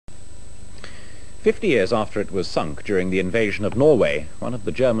50 years after it was sunk during the invasion of Norway, one of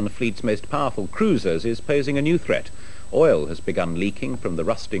the German fleet's most powerful cruisers is posing a new threat. Oil has begun leaking from the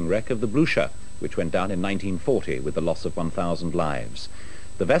rusting wreck of the BLÜCHER, which went down in 1940 with the loss of 1,000 lives.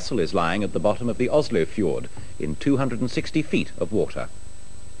 The vessel is lying at the bottom of the Oslo fjord in 260 feet of water.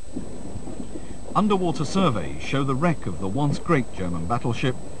 Underwater surveys show the wreck of the once great German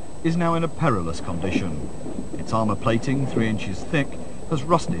battleship is now in a perilous condition. Its armour plating, 3 inches thick, has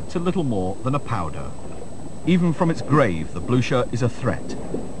rusted to little more than a powder. Even from its grave, the BLÜCHER is a threat,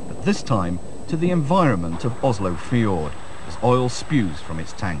 but this time to the environment of Oslo fjord, as oil spews from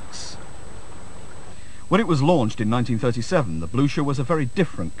its tanks. When it was launched in 1937, the BLÜCHER was a very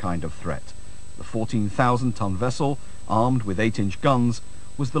different kind of threat. The 14,000-ton vessel, armed with 8-inch guns,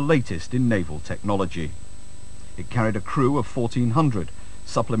 was the latest in naval technology. It carried a crew of 1,400,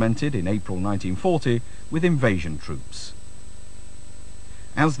 supplemented in April 1940 with invasion troops.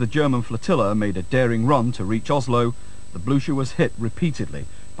 As the German flotilla made a daring run to reach Oslo, the BLÜCHER was hit repeatedly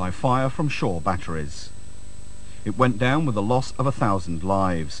by fire from shore batteries. It went down with the loss of 1,000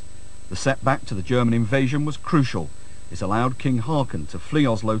 lives. The setback to the German invasion was crucial. It allowed King Haakon to flee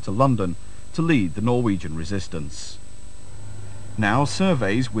Oslo to London to lead the Norwegian resistance. Now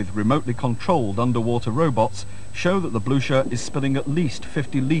surveys with remotely controlled underwater robots show that the BLÜCHER is spilling at least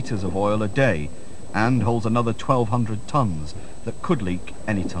 50 litres of oil a day and holds another 1,200 tons that could leak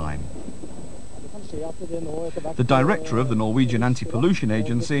any time. The director of the Norwegian Anti-Pollution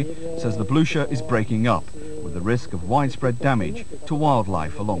Agency says the BLÜCHER is breaking up, with the risk of widespread damage to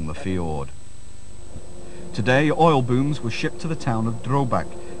wildlife along the fjord. Today, oil booms were shipped to the town of Drobak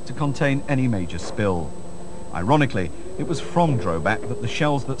to contain any major spill. Ironically, it was from Drobak that the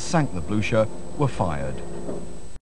shells that sank the BLÜCHER were fired.